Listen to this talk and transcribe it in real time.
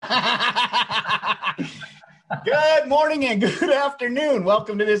Good morning and good afternoon.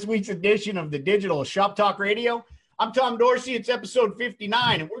 Welcome to this week's edition of the Digital Shop Talk Radio. I'm Tom Dorsey. It's episode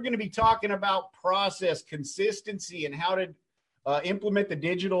 59, and we're going to be talking about process consistency and how to implement the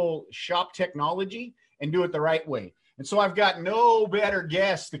digital shop technology and do it the right way. And so I've got no better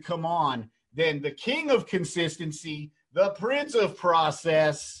guest to come on than the king of consistency, the prince of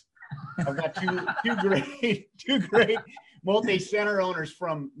process. I've got two great multi-center owners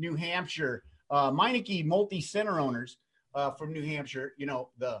from New Hampshire. Meineke multi-center owners from New Hampshire, you know,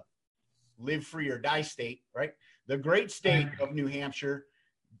 the live free or die state, right? The great state of New Hampshire.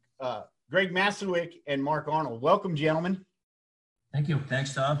 Greg Maslowick and Mark Arnold. Welcome, gentlemen. Thank you.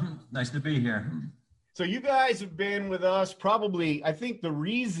 Thanks, Tom. Nice to be here. So you guys have been with us probably, I think the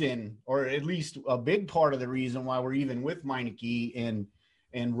reason, or at least a big part of the reason why we're even with Meineke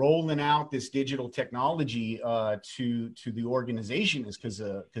and rolling out this digital technology to the organization is because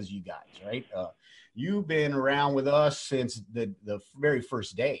you guys, right? You've been around with us since the very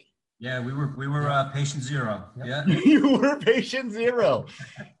first day. Yeah, we were patient zero. Yep. Yeah, you were patient zero,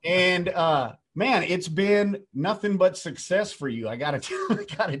 and man, it's been nothing but success for you. I gotta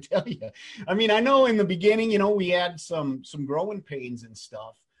tell you. I mean, I know in the beginning, you know, we had some growing pains and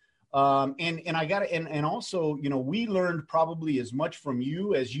stuff. And also, you know, we learned probably as much from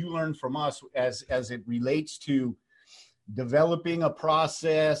you as you learned from us as it relates to developing a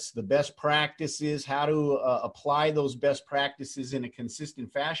process, the best practices, how to apply those best practices in a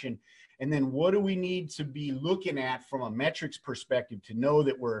consistent fashion. And then what do we need to be looking at from a metrics perspective to know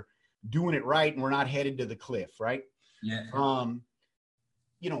that we're doing it right and we're not headed to the cliff, right? Yeah.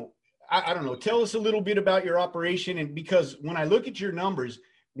 You know, I don't know. Tell us a little bit about your operation. And because when I look at your numbers,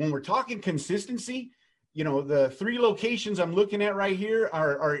 when we're talking consistency, you know, the 3 locations I'm looking at right here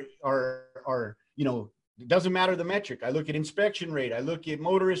are you know, it doesn't matter the metric. I look at inspection rate. I look at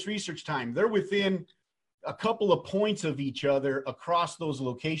motorist research time. They're within a couple of points of each other across those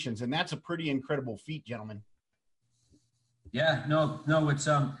locations. And that's a pretty incredible feat, gentlemen. Yeah, no, it's,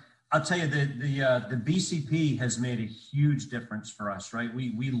 I'll tell you the BCP has made a huge difference for us, right?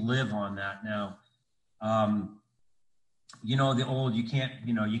 We live on that now. You know, the old, you can't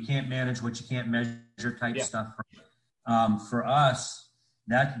manage what you can't measure type stuff. For us,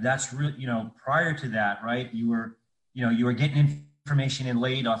 that's really, you know, prior to that, right? You were getting information in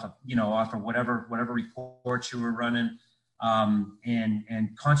late off of whatever reports you were running,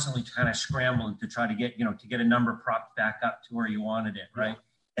 and constantly kind of scrambling to try to get a number propped back up to where you wanted it. Right. Yeah.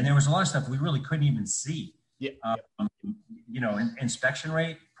 And there was a lot of stuff we really couldn't even see. Yeah. You know, inspection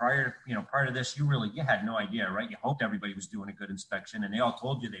rate prior to this, you had no idea, right? You hoped everybody was doing a good inspection, and they all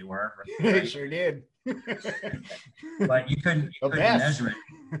told you they were. Right? They sure did. But you couldn't measure it.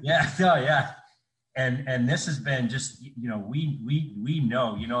 Yeah, no, yeah. And this has been just, you know, we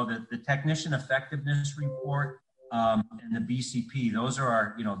know, you know, that the technician effectiveness report and the BCP, those are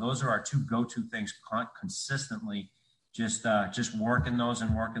our 2 go-to things consistently. Just working those,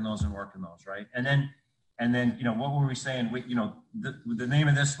 right? And then, you know, what were we saying? The name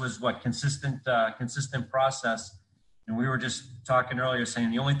of this was what? Consistent process. And we were just talking earlier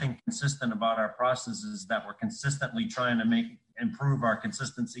saying the only thing consistent about our process is that we're consistently trying to improve our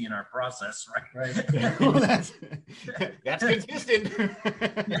consistency in our process, right? Well, that's consistent.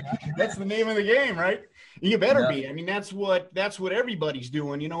 That's the name of the game, right? You better be. I mean, that's what everybody's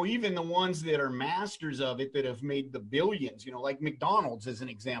doing. You know, even the ones that are masters of it that have made the billions, you know, like McDonald's as an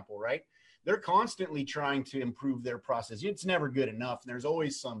example, right? They're constantly trying to improve their process. It's never good enough. And there's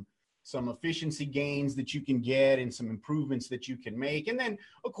always some efficiency gains that you can get and some improvements that you can make. And then,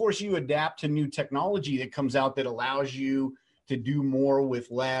 of course, you adapt to new technology that comes out that allows you to do more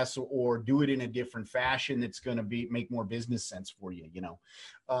with less or do it in a different fashion that's going to make more business sense for you, you know.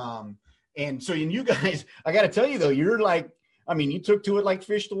 And so you guys, I got to tell you, though, you're like, I mean, you took to it like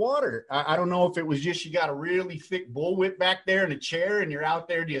fish to water. I don't know if it was just you got a really thick bullwhip back there in a chair and you're out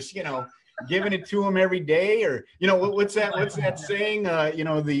there just, you know, giving it to them every day, or, you know, what's that saying? You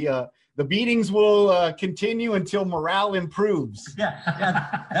know, the beatings will continue until morale improves.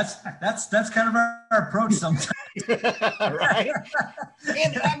 Yeah, that's kind of our approach sometimes. Right.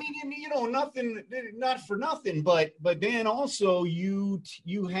 And I mean, you know, not for nothing, but then also you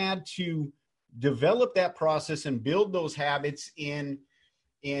had to develop that process and build those habits in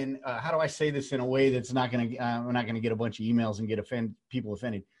how do I say this in a way that's not going to, we're not going to get a bunch of emails and get people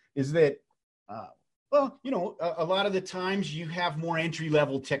offended, is that, well, you know, a lot of the times you have more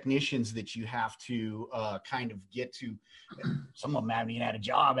entry-level technicians that you have to kind of get to. Some of them haven't even had a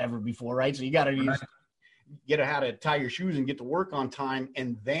job ever before, right? So you got to get how to tie your shoes and get to work on time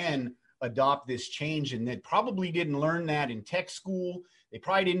and then adopt this change. And they probably didn't learn that in tech school. they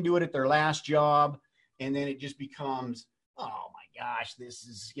probably didn't do it at their last job. And then it just becomes, oh my gosh, this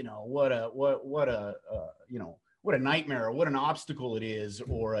is, what a nightmare, or what an obstacle it is,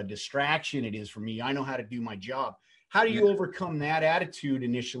 or a distraction it is for me. I know how to do my job. How do you overcome that attitude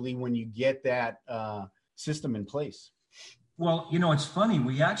initially when you get that system in place? Well, it's funny.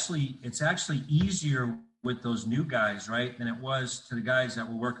 It's actually easier with those new guys, right, than it was to the guys that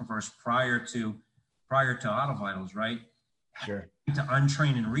were working for us prior to Auto Vitals, right? Sure. To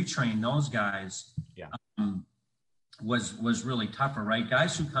untrain and retrain those guys, was really tougher, right?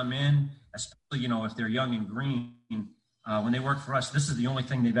 Guys who come in, especially if they're young and green, when they work for us, this is the only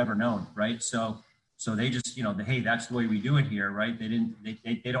thing they've ever known, right? So they just hey, that's the way we do it here, right?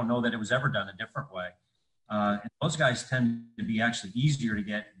 They don't know that it was ever done a different way. And those guys tend to be actually easier to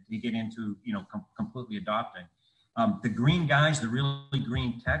get into, completely adopting. The green guys, the really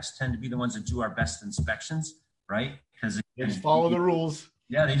green techs, tend to be the ones that do our best inspections, right? Because they just follow the rules.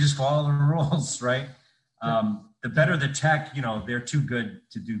 Yeah, they just follow the rules, right? The better the tech, they're too good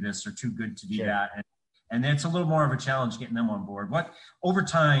to do this or too good to do that, and it's a little more of a challenge getting them on board. What over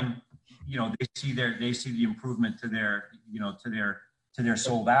time, they see the improvement to their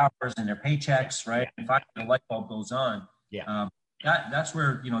sold hours and their paychecks, right? And finally the light bulb goes on. That's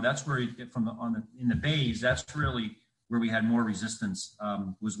where in the bays, that's really where we had more resistance,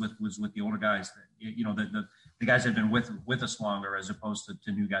 was with the older guys that the guys that have been with us longer, as opposed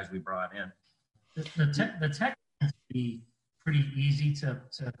to new guys we brought in. The tech tends to be pretty easy to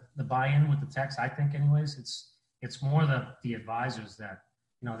the buy-in with the techs, I think. Anyways, it's more the advisors that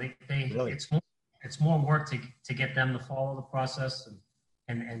they really? It's more work to get them to follow the process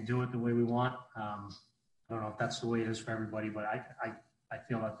and do it the way we want. I don't know if that's the way it is for everybody, but I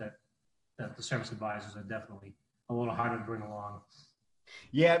feel that the service advisors are definitely a little harder to bring along.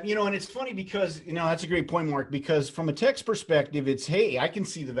 Yeah, and it's funny because, that's a great point, Mark, because from a tech's perspective, it's, hey, I can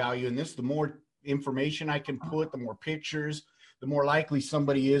see the value in this. The more information I can put, the more pictures, the more likely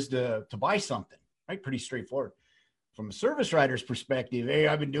somebody is to buy something, right? Pretty straightforward. From a service writer's perspective, hey,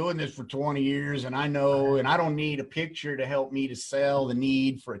 I've been doing this for 20 years and I know, and I don't need a picture to help me to sell the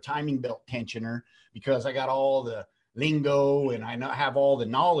need for a timing belt tensioner because I got all the lingo and I have all the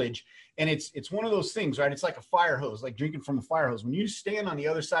knowledge. And it's one of those things, right? It's like a fire hose, like drinking from a fire hose. When you stand on the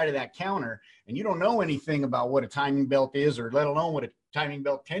other side of that counter and you don't know anything about what a timing belt is, or let alone what a timing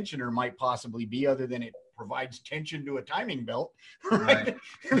belt tensioner might possibly be, other than it provides tension to a timing belt, right?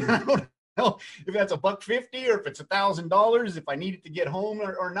 I don't know if that's $150 or if it's $1,000, if I need it to get home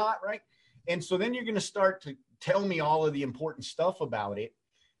or not, right? And so then you're going to start to tell me all of the important stuff about it.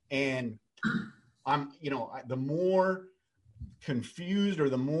 And the more confused or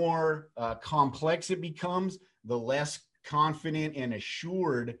the more complex it becomes, the less confident and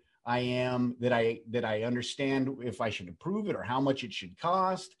assured I am that I understand if I should approve it or how much it should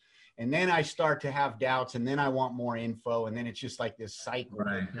cost. And then I start to have doubts, and then I want more info, and then it's just like this cycle.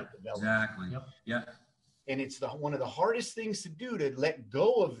 Right. Exactly. Yep. And it's one of the hardest things to do, to let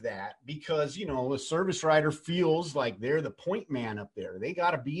go of that, because, a service writer feels like they're the point man up there. They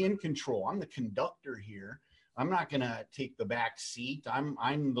got to be in control. I'm the conductor here. I'm not going to take the back seat.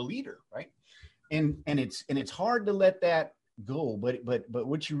 I'm the leader, right? And it's hard to let that go, but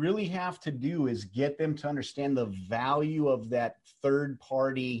what you really have to do is get them to understand the value of that third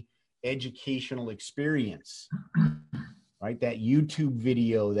party educational experience, right? That YouTube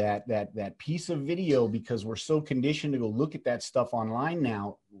video, that piece of video, because we're so conditioned to go look at that stuff online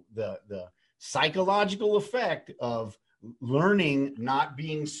now. The psychological effect of learning, not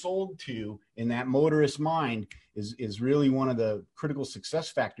being sold to, in that motorist mind is really one of the critical success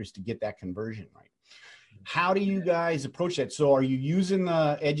factors to get that conversion right. How do you guys approach that? So are you using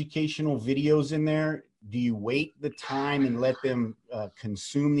the educational videos in there? Do you wait the time and let them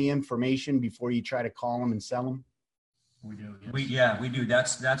consume the information before you try to call them and sell them? We do. Yes. We do.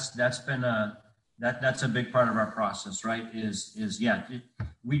 That's been that's a big part of our process, right? And this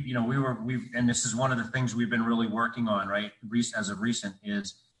is one of the things we've been really working on, right? As of recent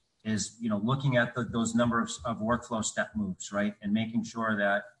is looking at those number of workflow step moves, right? And making sure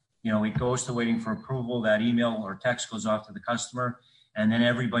that, it goes to waiting for approval, that email or text goes off to the customer. And then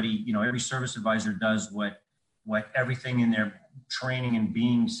everybody, every service advisor does what everything in their training and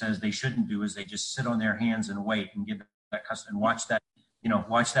being says they shouldn't do, is they just sit on their hands and wait and give that customer and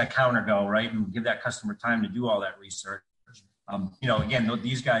watch that counter go, right? And give that customer time to do all that research. Again,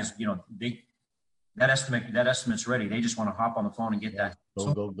 these guys, that estimate's ready. They just want to hop on the phone and get that.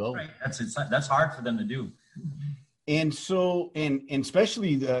 Go. Right. That's hard for them to do. And so, and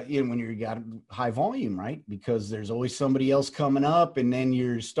especially when you got high volume, right? Because there's always somebody else coming up, and then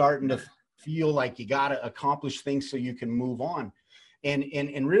you're starting to feel like you got to accomplish things so you can move on.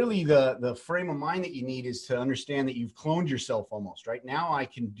 And really the frame of mind that you need is to understand that you've cloned yourself almost. Right now I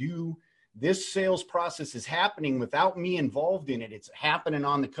can do this sales process is happening without me involved in it. It's happening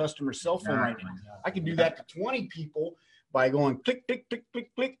on the customer's cell phone right now. I can do that to 20 people by going click, click, click,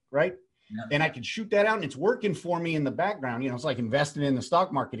 click, click, right? Yeah. And I can shoot that out and it's working for me in the background. You know, it's like investing in the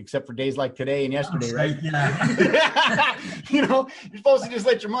stock market, except for days like today and yesterday, right? Yeah. You know, you're supposed to just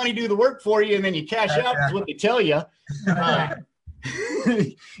let your money do the work for you and then you cash out. That's what they tell you.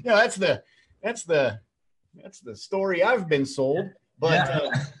 You know, that's the story I've been sold,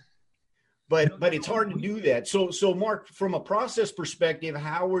 but but it's hard to do that. So Mark, from a process perspective,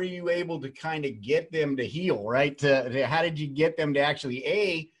 how were you able to kind of get them to heal, right? How did you get them to actually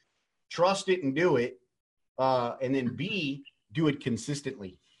A, trust it and do it, and then B, do it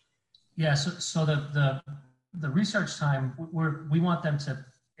consistently? Yeah. So the research time, we want them to,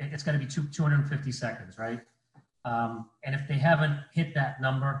 it's got to be 250 seconds, right? And if they haven't hit that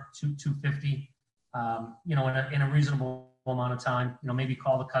number, 250, you know, in a reasonable amount of time, you know, maybe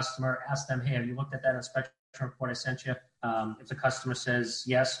call the customer, ask them, hey, have you looked at that inspection report I sent you? If the customer says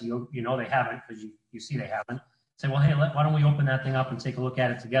yes, you know they haven't because you see they haven't. Say, well, hey, why don't we open that thing up and take a look at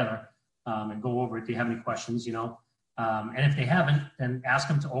it together and go over it if you have any questions, you know. And if they haven't, then ask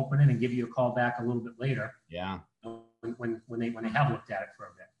them to open it and give you a call back a little bit later. Yeah. When they have looked at it for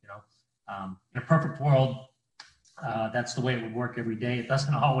a bit, you know. In a perfect world, that's the way it would work every day. It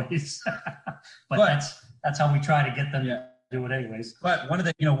doesn't always, but that's how we try to get them to do it anyways. But one of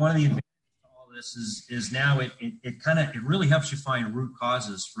the advantages of all this is now it really helps you find root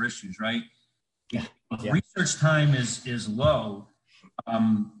causes for issues, right? Yeah. If research time is low,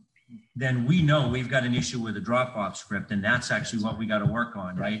 then we know we've got an issue with a drop-off script, and that's actually what we got to work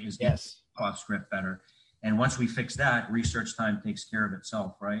on, right? Is get the drop-off script better. And once we fix that, research time takes care of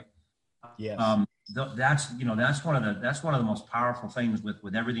itself, right? Yes. That's one of the most powerful things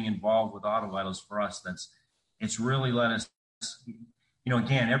with everything involved with AutoVitals for us. It's really let us, you know,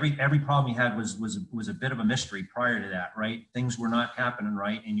 again, every problem you had was a bit of a mystery prior to that, right? Things were not happening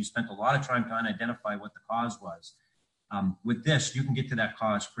right, and you spent a lot of time trying to identify what the cause was. With this, you can get to that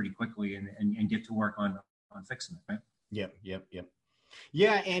cause pretty quickly and get to work on fixing it, right? Yep.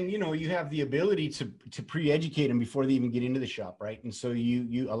 Yeah, and you know, you have the ability to pre-educate them before they even get into the shop, right? And so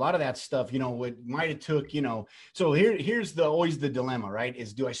you a lot of that stuff, you know, it might have took, you know, so here's always the dilemma, right?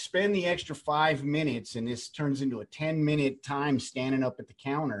 Is do I spend the extra 5 minutes and this turns into a 10-minute time standing up at the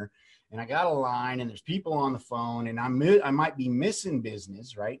counter and I got a line and there's people on the phone and I might be missing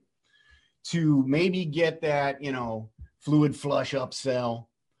business, right? To maybe get that, you know, fluid flush upsell,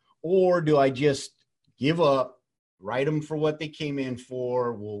 or do I just give up? Write them for what they came in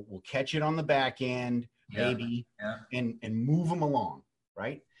for. We'll catch it on the back end, maybe, and move them along,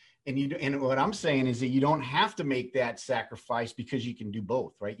 right? And what I'm saying is that you don't have to make that sacrifice because you can do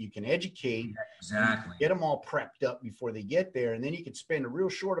both, right? You can educate, exactly, get them all prepped up before they get there, and then you can spend a real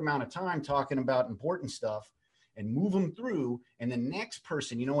short amount of time talking about important stuff and move them through. And the next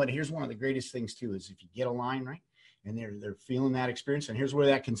person, you know what? Here's one of the greatest things too: is if you get a line right and they're feeling that experience, and here's where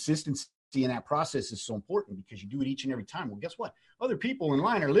that consistency in that process is so important because you do it each and every time. Well, guess what? Other people in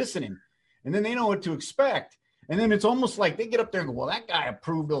line are listening and then they know what to expect. And then it's almost like they get up there and go, well, that guy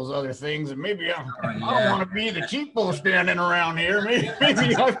approved those other things. And maybe I don't want to be the cheapo standing around here.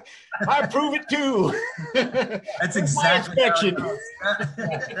 Maybe I approve it too. That's exactly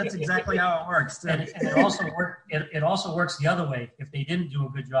that's exactly how it works. And it also works the other way. If they didn't do a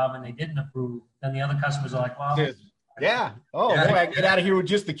good job and they didn't approve, then the other customers are like, well, yeah. Oh, boy, I get out of here with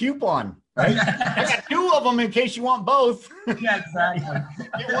just the coupon. Right? I got 2 of them in case you want both. Yeah, exactly.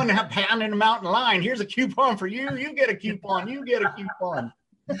 You wouldn't have pounding them out in line. Here's a coupon for you. You get a coupon. You get a coupon.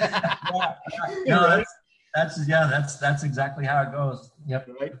 No, that's exactly how it goes. Yep.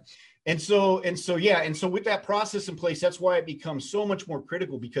 Right. And so with that process in place, that's why it becomes so much more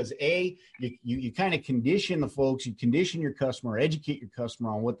critical because you kind of condition the folks, you condition your customer, educate your customer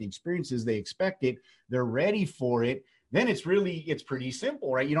on what the experience is they expect it. They're ready for it. Then it's pretty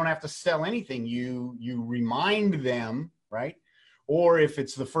simple, right? You don't have to sell anything. You remind them, right? Or if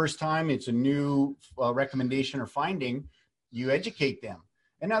it's the first time, it's a new recommendation or finding, you educate them.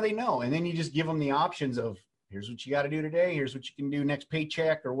 And now they know. And then you just give them the options of, here's what you got to do today. Here's what you can do next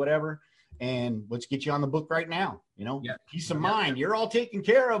paycheck or whatever. And let's get you on the book right now. You know, peace of mind. You're all taken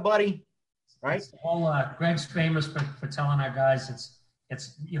care of, buddy. Right? Greg's famous for telling our guys it's,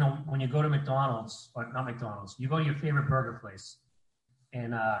 you know, when you go to McDonald's, or not McDonald's, you go to your favorite burger place.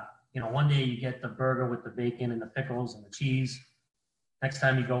 And, you know, one day you get the burger with the bacon and the pickles and the cheese. Next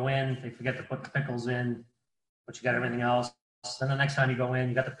time you go in, they forget to put the pickles in, but you got everything else. Then the next time you go in,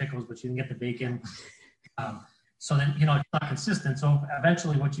 you got the pickles, but you didn't get the bacon. So then, you know, it's not consistent. So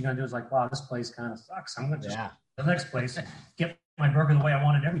eventually what you're going to do is like, wow, this place kind of sucks. I'm going to just go to the next place, get my burger the way I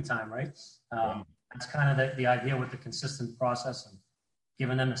want it every time, right? That's kind of the idea with the consistent process and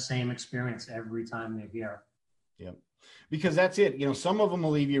giving them the same experience every time they're here. Yep. Because that's it. You know, some of them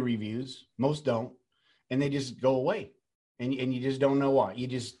will leave you reviews, most don't, and they just go away. And you just don't know why. You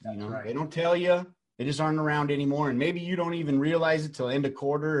just, you know, they don't tell you. They just aren't around anymore. And maybe you don't even realize it till end of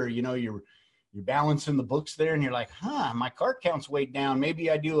quarter, or, you know, you're balancing the books there and you're like, my cart count's way down.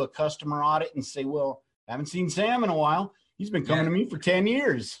 Maybe I do a customer audit and say, well, I haven't seen Sam in a while. He's been coming to me for 10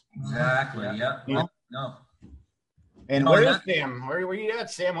 years. Exactly. Yeah. You know? No. And where is Sam? Where you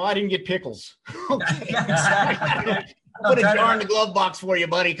at, Sam? Well, I didn't get pickles. Okay. Yeah, exactly. Put a jar in the glove box for you,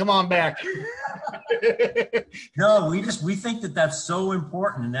 buddy. Come on back. No, we think that that's so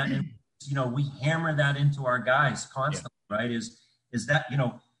important, and that, you know, we hammer that into our guys constantly, right? Is that, you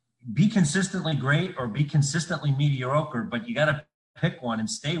know, be consistently great or be consistently mediocre, but you got to pick one and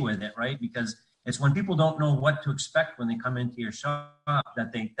stay with it, right? Because it's when people don't know what to expect when they come into your shop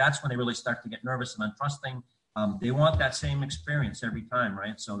that's when they really start to get nervous and untrusting. They want that same experience every time,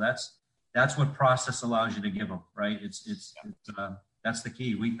 right? So that's what process allows you to give them, right? It's that's the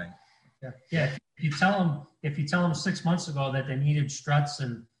key, we think. Yeah. If you tell them 6 months ago that they needed struts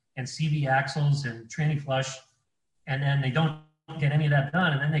and CV axles and tranny flush, and then they don't get any of that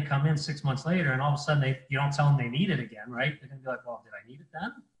done, and then they come in 6 months later, and all of a sudden you don't tell them they need it again, right? They're gonna be like, well, did I need it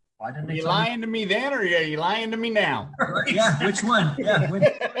then? Why didn't they? Are you lying to me then, or are you lying to me now? Yeah, which one? Yeah.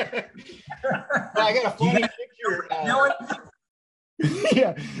 I got a funny picture.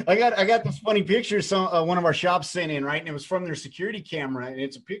 Yeah, I got this funny picture. One of our shops sent in, right, and it was from their security camera, and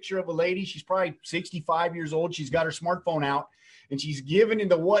it's a picture of a lady. She's probably 65 years old. She's got her smartphone out, and she's giving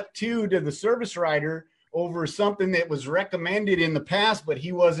the what to the service writer over something that was recommended in the past, but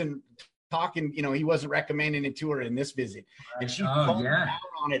he wasn't talking, you know, he wasn't recommending it to her in this visit. And she's calling out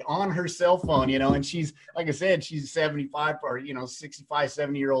on it on her cell phone, you know, and she's, like I said, she's 75 or, you know, 65,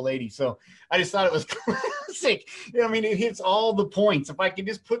 70-year-old lady. So I just thought it was classic. You know, I mean, it hits all the points. If I could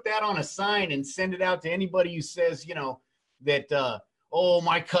just put that on a sign and send it out to anybody who says, you know, that, oh,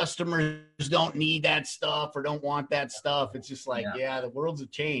 my customers don't need that stuff or don't want that stuff. It's just like, the worlds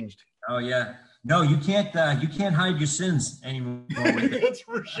have changed. Oh, yeah. No, you can't hide your sins anymore. That's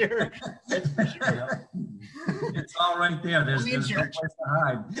for sure. That's for sure. It's all right there. There's no place to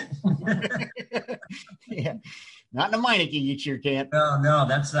hide. Yeah, not in a Meineke, you sure can't. No,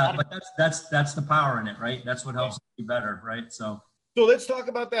 that's the power in it, right? That's what helps you better, right? So let's talk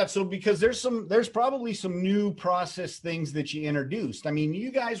about that. So because there's probably some new process things that you introduced. I mean,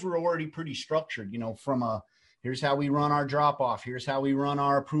 you guys were already pretty structured, you know, from here's how we run our drop off. Here's how we run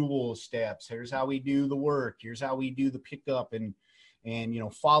our approval steps. Here's how we do the work. Here's how we do the pickup and you know,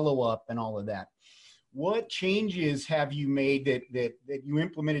 follow up and all of that. What changes have you made that you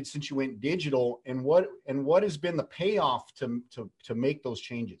implemented since you went digital, and what has been the payoff to make those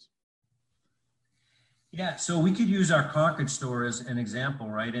changes? Yeah, so we could use our Concord store as an example,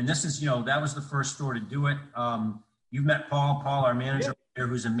 right? And this is, you know, that was the first store to do it. You've met Paul, our manager here,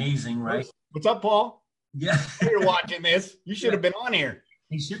 who's amazing, right? What's up, Paul? Yeah. You're watching this. You should have been on here.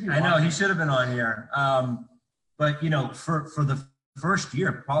 He should be. I know he should have been on here. But you know, for the first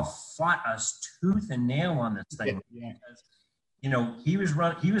year, Paul fought us tooth and nail on this thing. Yeah. Because, you know, he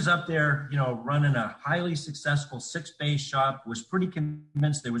was up there, you know, running a highly successful 6-bay shop, was pretty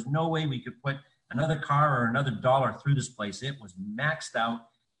convinced there was no way we could put another car or another dollar through this place. It was maxed out.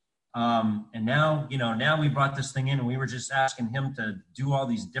 And now we brought this thing in, and we were just asking him to do all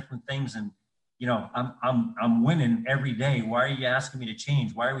these different things. And, you know, I'm winning every day. Why are you asking me to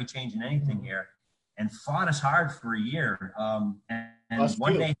change? Why are we changing anything here? And fought us hard for a year. And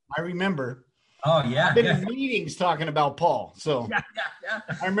one day, I remember. Oh yeah, I've been in meetings talking about Paul. So yeah.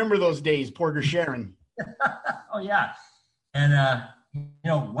 I remember those days, Porter Sharon. Oh yeah, and you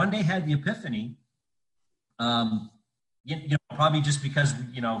know, one day had the epiphany. You know, probably just because,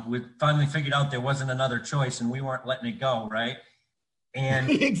 you know, we finally figured out there wasn't another choice, and we weren't letting it go, right? And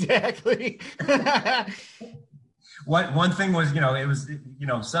exactly. One thing was, you know, it was, you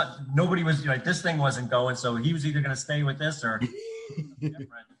know, nobody was, like, this thing wasn't going, so he was either going to stay with this or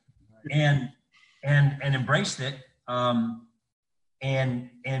and embraced it. And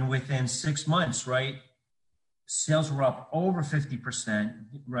within 6 months, right, sales were up over 50%,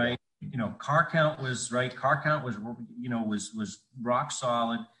 right? You know, car count was, you know, was rock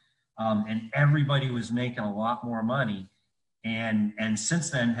solid. And everybody was making a lot more money. And since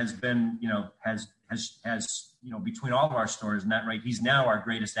then has been, you know, has, you know, between all of our stores, and that, right, he's now our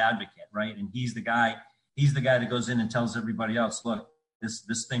greatest advocate, right? And he's the guy that goes in and tells everybody else, look,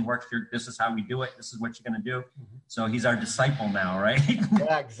 this thing works here. This is how we do it. This is what you're going to do. So he's our disciple now, right?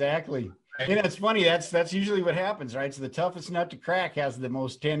 Yeah, exactly. You know, it's funny. That's usually what happens, right? So the toughest nut to crack has the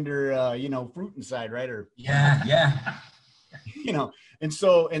most tender, fruit inside, right? Or yeah. And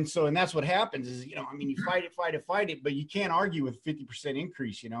that's what happens is, you fight it, but you can't argue with 50%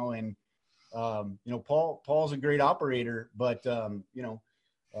 increase, and Paul's a great operator, but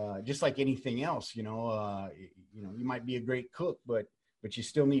just like anything else, you might be a great cook, but you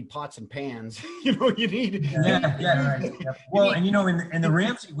still need pots and pans. You need. Right. Well, and in the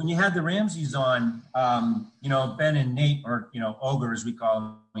Ramsey, when you had the Ramseys on, Ben and Nate, or Ogre as we call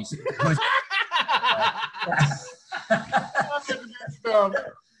them,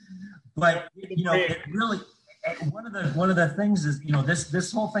 but it really, one of the things is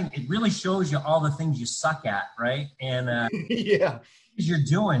this whole thing, it really shows you all the things you suck at, right? And as you're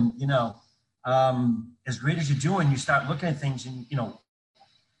doing, as great as you're doing, you start looking at things and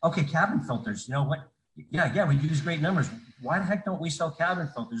okay, cabin filters, what? Yeah, we do these great numbers. Why the heck don't we sell cabin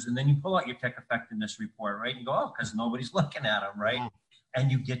filters? And then you pull out your tech effectiveness report, right? And you go, because nobody's looking at them, right? Yeah.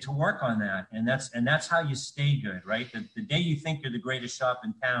 And you get to work on that. And that's how you stay good, right? The day you think you're the greatest shop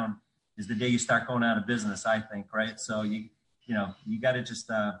in town is the day you start going out of business, I think, right? So you got to just,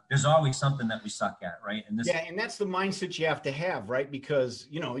 there's always something that we suck at, right? And and that's the mindset you have to have, right? Because,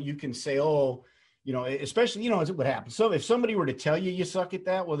 you can say, especially, what happens. So if somebody were to tell you suck at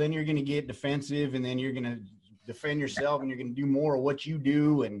that, well, then you're going to get defensive, and then you're going to defend yourself, and you're going to do more of what you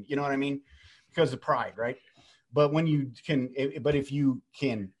do. And you know what I mean? Because of pride, right? But if you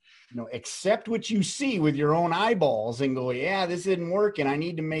can, accept what you see with your own eyeballs and go, yeah, this isn't working, I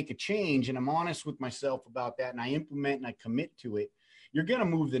need to make a change, and I'm honest with myself about that, and I implement and I commit to it, you're going to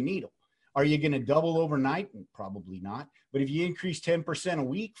move the needle. Are you going to double overnight? Probably not. But if you increase 10% a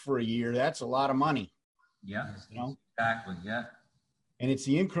week for a year, that's a lot of money. Yeah, exactly. Yeah. And it's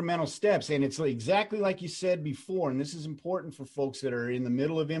the incremental steps. And it's exactly like you said before, and this is important for folks that are in the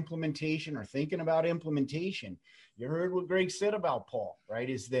middle of implementation or thinking about implementation. You heard what Greg said about Paul, right?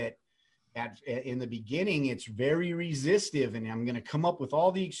 Is that in the beginning, it's very resistive, and I'm going to come up with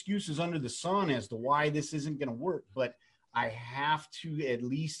all the excuses under the sun as to why this isn't going to work. But I have to at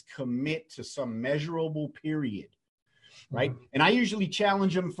least commit to some measurable period, right? Mm-hmm. And I usually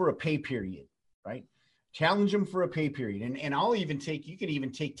challenge them for a pay period, right? Challenge them for a pay period. And I'll even you can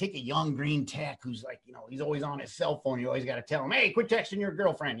even take a young green tech who's like, he's always on his cell phone. You always got to tell him, hey, quit texting your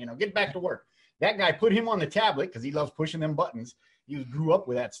girlfriend, get back to work. That guy, put him on the tablet because he loves pushing them buttons. He grew up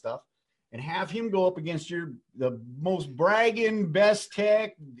with that stuff. And have him go up against the most bragging best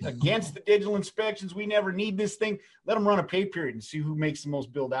tech against the digital inspections. We never need this thing. Let them run a pay period and see who makes the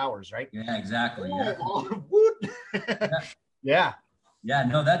most billed hours, right? Yeah, exactly. Yeah. Yeah,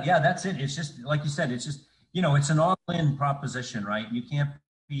 no, that's it. It's just, like you said, it's just, it's an all-in proposition, right? You can't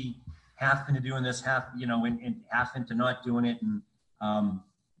be half into doing this, half, and half into not doing it. And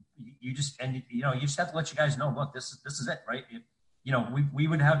you just have to let you guys know, look, this is it, right? We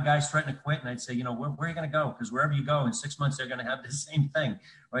would have guys threaten to quit, and I'd say, where are you going to go? Because wherever you go in 6 months, they're going to have the same thing,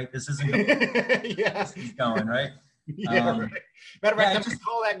 right? This isn't going, right? Yeah, right. Matter of fact, just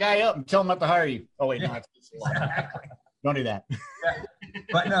call that guy up and tell him not to hire you. Oh, wait, no, exactly. Don't do that. Yeah.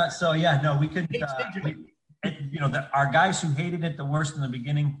 But no, we could, our guys who hated it the worst in the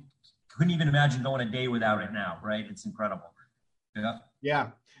beginning couldn't even imagine going a day without it now, right? It's incredible. Yeah. Yeah.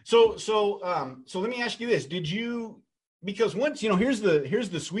 So let me ask you this. Because once, here's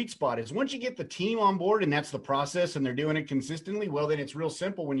the sweet spot is once you get the team on board and that's the process and they're doing it consistently, well, then it's real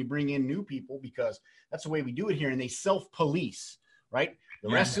simple when you bring in new people, because that's the way we do it here, and they self-police, right? The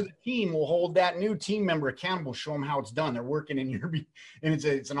rest of the team will hold that new team member accountable, show them how it's done. They're working in and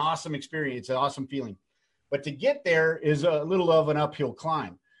it's an awesome experience. It's an awesome feeling. But to get there is a little of an uphill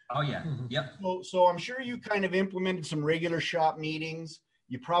climb. Oh, yeah. Yep. So I'm sure you kind of implemented some regular shop meetings.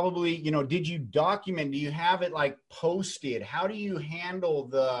 You probably, did you document? Do you have it like posted? How do you handle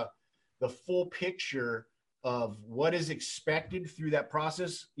the full picture of what is expected through that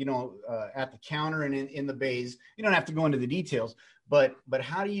process, at the counter and in the bays? You don't have to go into the details, but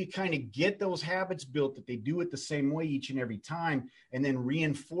how do you kind of get those habits built that they do it the same way each and every time, and then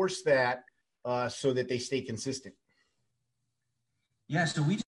reinforce that so that they stay consistent? Yeah, so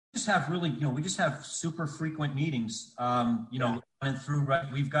we just have we just have super frequent meetings, running through, right?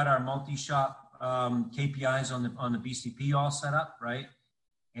 We've got our multi-shop KPIs on the BCP all set up, right?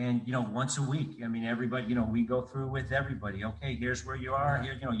 And, once a week, everybody, we go through with everybody. Okay, here's where you are.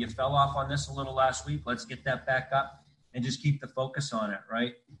 Here, you fell off on this a little last week. Let's get that back up and just keep the focus on it,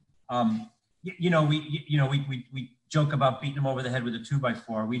 right? we joke about beating them over the head with a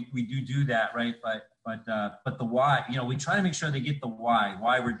 2x4. We do that, right? But the why, we try to make sure they get the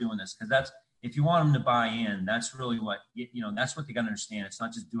why we're doing this, because that's, if you want them to buy in, that's really what, that's what they got to understand. It's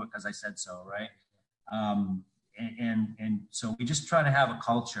not just do it because I said so, right? And so we just try to have a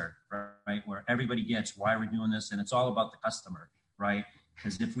culture, right, where everybody gets why we're doing this, and it's all about the customer, right?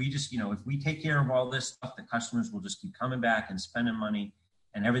 Because if we just, if we take care of all this stuff, the customers will just keep coming back and spending money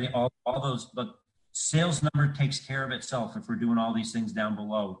and everything. All those, but sales number takes care of itself if we're doing all these things down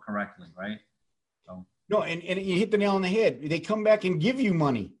below correctly, right? So no, and you hit the nail on the head. They come back and give you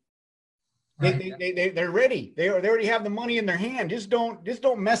money. They're ready. They already have the money in their hand. Just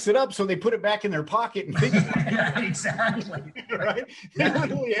don't mess it up so they put it back in their pocket and think about it. Yeah, exactly. Right? They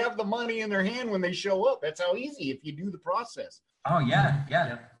literally have the money in their hand when they show up. That's how easy if you do the process. Oh, yeah.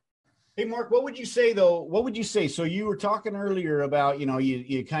 Hey, Mark, what would you say, though? What would you say? So you were talking earlier about,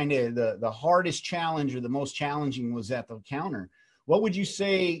 you kind of the hardest challenge or the most challenging was at the counter. What would you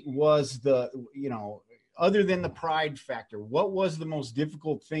say was the, other than the pride factor, what was the most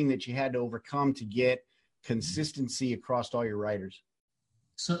difficult thing that you had to overcome to get consistency across all your riders?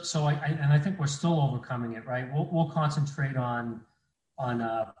 So I think we're still overcoming it, right? We'll concentrate on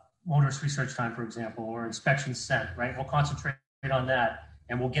motorist research time, for example, or inspection sent, right? We'll concentrate on that,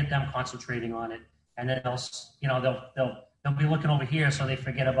 and we'll get them concentrating on it, and then they'll be looking over here, so they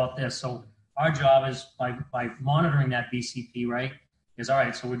forget about this. So our job is by monitoring that BCP, right? Is all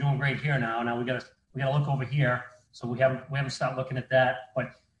right. So we're doing great here now. Now we gotta look over here. So we haven't stopped looking at that.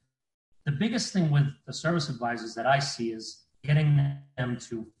 But the biggest thing with the service advisors that I see is getting them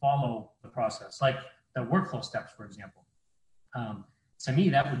to follow the process, like the workflow steps, for example. To me,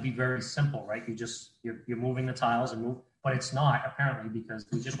 that would be very simple, right? You're moving the tiles but it's not, apparently, because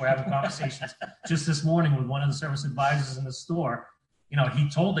we just were having conversations just this morning with one of the service advisors in the store. He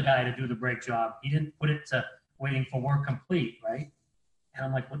told the guy to do the brake job. He didn't put it to waiting for work complete, right? And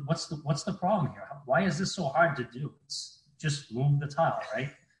I'm like, what's the problem here? Why is this so hard to do? It's just move the tile, right?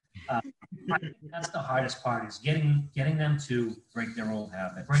 I think that's the hardest part, is getting them to break their old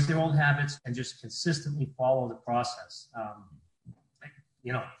habits and just consistently follow the process.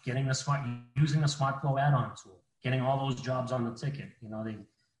 Using the SmartFlow add-on tool, getting all those jobs on the ticket.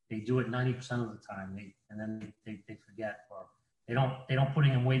 They do it 90% of the time. They forget, or they don't put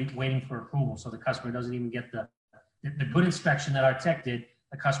in waiting for approval, so the customer doesn't even get the good inspection that our tech did.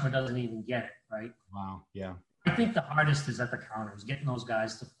 The customer doesn't even get it, right? Wow. Yeah. I think the hardest is at the counters, getting those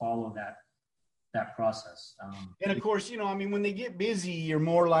guys to follow that process. And of course, when they get busy, you're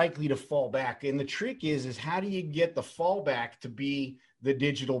more likely to fall back. And the trick is how do you get the fallback to be the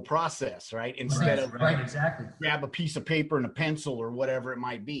digital process, right? Instead of exactly. Grab a piece of paper and a pencil or whatever it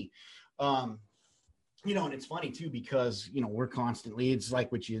might be. And it's funny too, because, we're constantly, it's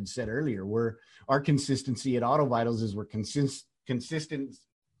like what you had said earlier, our consistency at Auto Vitals is we're consistently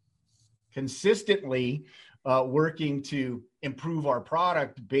working to improve our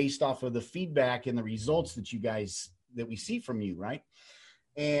product based off of the feedback and the results that we see from you, right?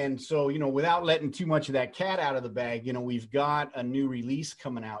 And so, without letting too much of that cat out of the bag, we've got a new release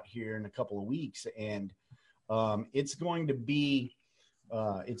coming out here in a couple of weeks, and it's going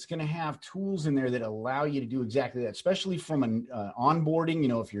to have tools in there that allow you to do exactly that, especially from an onboarding,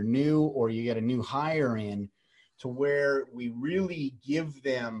 if you're new or you get a new hire in, to where we really give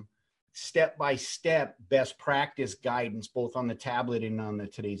them step-by-step best practice guidance, both on the tablet and on the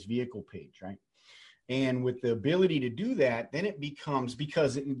Today's Vehicle page, right? And with the ability to do that, then it becomes,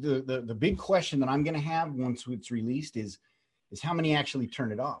 because the big question that I'm going to have once it's released is how many actually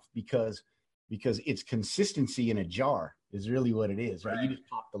turn it off, because it's consistency in a jar is really what it is, right? You just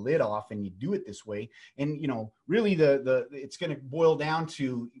pop the lid off and you do it this way. And, really it's going to boil down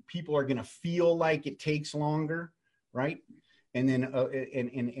to people are going to feel like it takes longer, right? And then,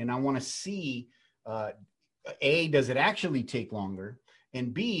 and I want to see, A, does it actually take longer?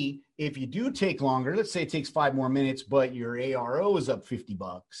 And B, if you do take longer, let's say it takes 5 more minutes, but your ARO is up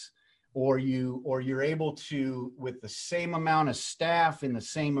 $50, or you're able to, with the same amount of staff and the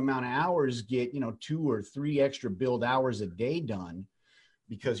same amount of hours, get 2 or 3 extra build hours a day done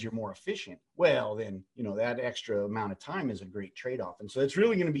because you're more efficient. Well, then that extra amount of time is a great trade-off. And so it's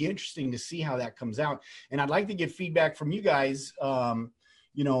really going to be interesting to see how that comes out. And I'd like to get feedback from you guys.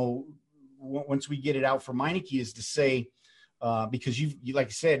 Once we get it out for Meineke, is to say, because you like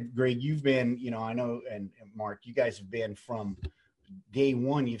I said, Greg, you've been, I know, and Mark, you guys have been from day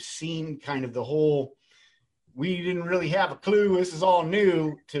one. You've seen kind of the whole, we didn't really have a clue, this is all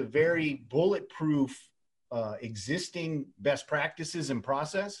new, to very bulletproof existing best practices and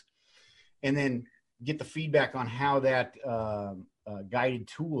process, and then get the feedback on how that guided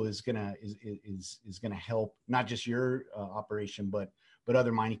tool is gonna help not just your operation, but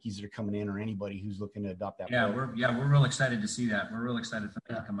other Meinekes that are coming in, or anybody who's looking to adopt that. We're real excited to see that. We're real excited for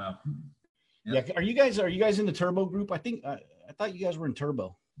that to come out. Yep. Yeah, are you guys in the turbo group? I think I thought you guys were in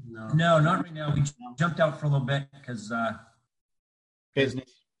turbo. No, not right now. We jumped out for a little bit because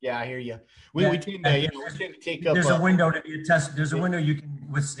business. Yeah, I hear you. We tend to take up. There's a window to be a test. There's a window you can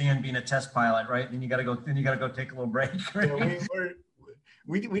withstand being a test pilot, right? Then you got to go take a little break. Right?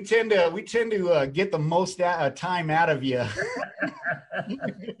 Yeah, we tend to get the most time out of you.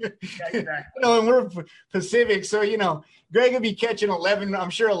 Exactly. And we're Pacific, so Greg will be catching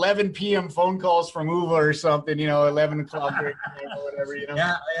 11 p.m. phone calls from UVA or something. 11 o'clock or whatever.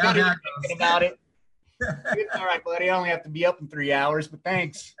 Yeah. Thinking about it. It's all right, buddy. I only have to be up in 3 hours, but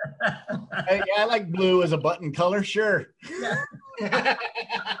thanks. I like blue as a button color. Sure. Yeah,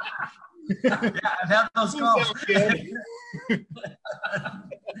 I've had those calls.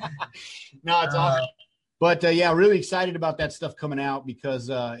 No, it's awesome. But really excited about that stuff coming out because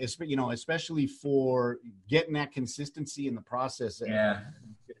especially for getting that consistency in the process. Yeah,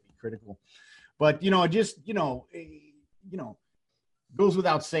 it's going to be critical. But goes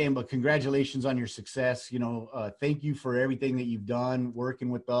without saying, but congratulations on your success. Thank you for everything that you've done, working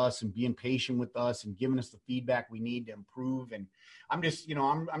with us and being patient with us and giving us the feedback we need to improve. And I'm just,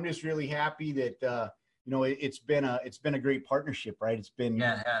 I'm just really happy that, it's been a great partnership, right? It's been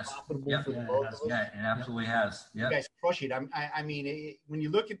profitable for both of us. Yeah, it absolutely has. Yeah. You guys crush it. I mean, when you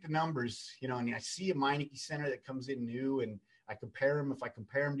look at the numbers, and I see a Meineke center that comes in new, and I compare them. If I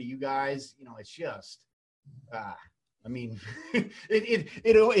compare them to you guys, it's just, I mean,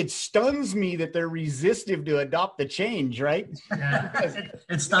 it stuns me that they're resistive to adopt the change, right? Yeah.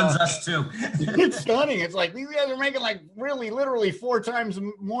 It stuns us too. It's stunning. It's like these guys are making like really, literally 4 times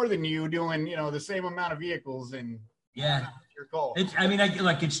more than you doing, the same amount of vehicles. And yeah, your call. It's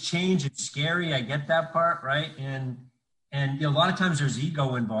change. It's scary. I get that part, right? And a lot of times there's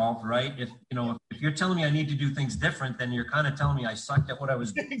ego involved, right? If you're telling me I need to do things different, then you're kind of telling me I sucked at what I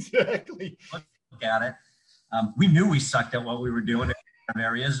was doing. Exactly. Look at it. We knew we sucked at what we were doing in some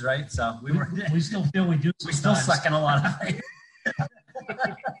areas, right? So we still feel we do. We still suck in a lot of things.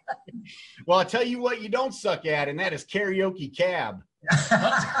 Well, I'll tell you what you don't suck at, and that is karaoke cab.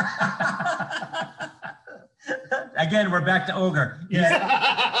 Again, we're back to Ogre.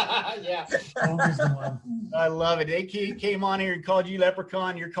 Yeah. Yeah. Ogre's the one. I love it. They came on here and called you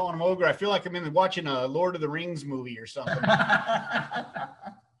Leprechaun. You're calling him Ogre. I feel like I'm watching a Lord of the Rings movie or something.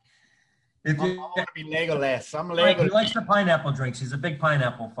 I want to be Legolas. I'm Legolas. He likes the pineapple drinks. He's a big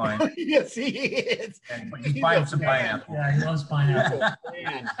pineapple fan. Yes, he is. He's buying some pineapple. Yeah, he loves pineapple.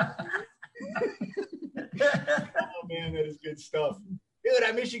 Man. Oh, man, that is good stuff. Dude,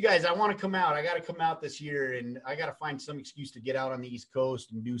 I miss you guys. I want to come out. I got to come out this year, and I got to find some excuse to get out on the East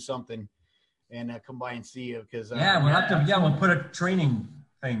Coast and do something and come by and see you. Because we'll put a training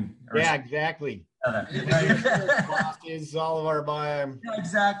thing. Yeah, exactly. Bosses, all of our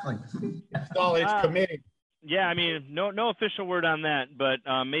exactly. It's committed. Yeah, I mean, no official word on that, but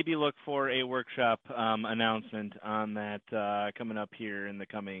maybe look for a workshop announcement on that coming up here in the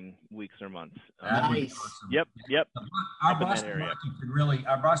coming weeks or months. Nice. Awesome. Yep. Our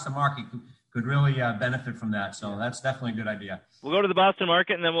Boston market could really benefit from that. So that's definitely a good idea. We'll go to the Boston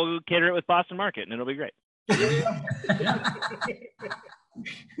market, and then we'll cater it with Boston Market, and it'll be great.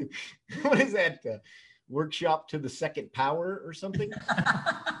 What is that? Workshop to the second power or something?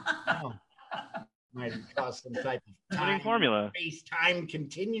 Oh. Might cause some type of time formula, space-time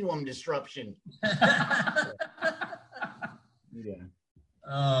continuum disruption. Yeah.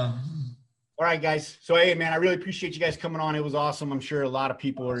 All right, guys. So, hey, man, I really appreciate you guys coming on. It was awesome. I'm sure a lot of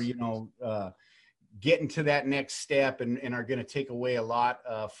people are, getting to that next step and are going to take away a lot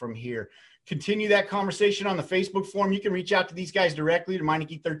from here. Continue that conversation on the Facebook forum. You can reach out to these guys directly to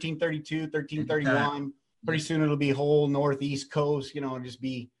Meineke 1332, 1331. Pretty soon it'll be whole Northeast Coast, just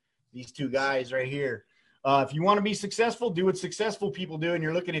be these two guys right here. If you want to be successful, do what successful people do, and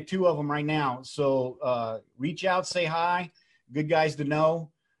you're looking at 2 of them right now. So reach out, say hi. Good guys to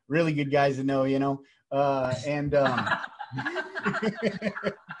know, really good guys to know, and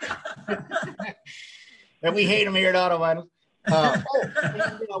and we hate them here at Auto Vitals. I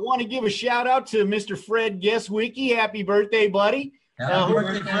want to give a shout out to Mr. Fred Guesswicki. Happy birthday, buddy. Happy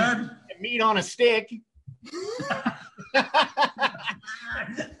birthday, Fred. Meat on a stick.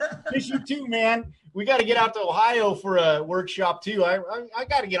 Miss you too, man. We got to get out to Ohio for a workshop too. I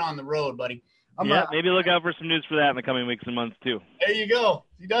got to get on the road, buddy. Maybe look out for some news for that in the coming weeks and months too. There you go.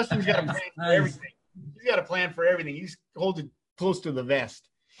 See, Dustin's got a plan for everything. He's got a plan for everything. He's holds it close to the vest.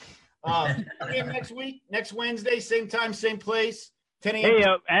 Tune in next week, next Wednesday, same time, same place. 10 a.m. Hey,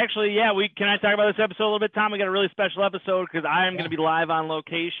 actually, yeah, can I talk about this episode a little bit, Tom? We got a really special episode because I am going to be live on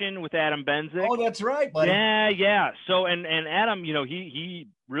location with Adam Benzik. Oh, that's right, buddy. Yeah. So, and Adam, he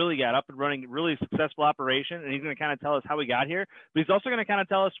really got up and running, really successful operation, and he's going to kind of tell us how he got here. But he's also going to kind of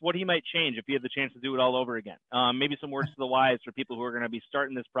tell us what he might change if he had the chance to do it all over again. Maybe some words to the wise for people who are going to be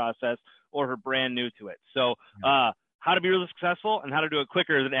starting this process or who are brand new to it. So, how to be really successful and how to do it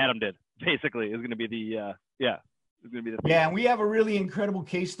quicker than Adam did, basically, is going to be the Yeah, and we have a really incredible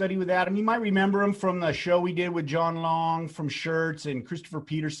case study with Adam. You might remember him from the show we did with John Long from Shirts, and Christopher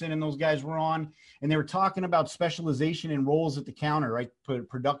Peterson and those guys were on, and they were talking about specialization in roles at the counter, right?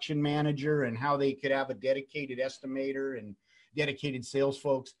 Production manager, and how they could have a dedicated estimator and dedicated sales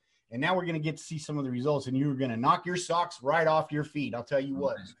folks. And now we're going to get to see some of the results, and you're going to knock your socks right off your feet. I'll tell you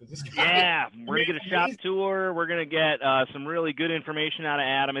what. We're going to get a shop tour. We're going to get some really good information out of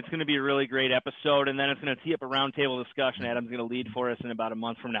Adam. It's going to be a really great episode, and then it's going to tee up a roundtable discussion Adam's going to lead for us in about a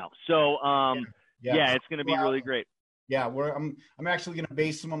month from now. So, it's going to be really great. Yeah, I'm actually going to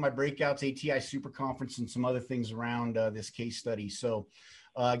base some of my breakouts, ATI Super Conference, and some other things around this case study. So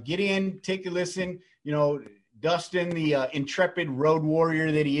get in, take a listen. Dustin, the intrepid road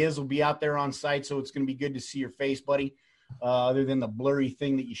warrior that he is, will be out there on site, so it's going to be good to see your face, buddy. Other than the blurry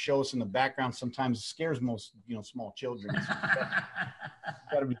thing that you show us in the background, sometimes scares most, small children.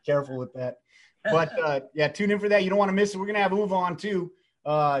 Got to be careful with that. But tune in for that. You don't want to miss it. We're going to have Uwe on too,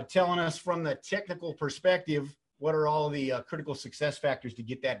 telling us from the technical perspective what are all the critical success factors to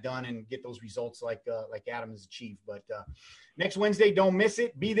get that done and get those results like Adam has achieved. But next Wednesday, don't miss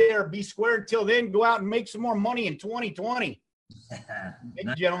it. Be there, be square. Until then, go out and make some more money in 2020. Thank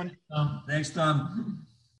you, gentlemen. Thanks, Tom.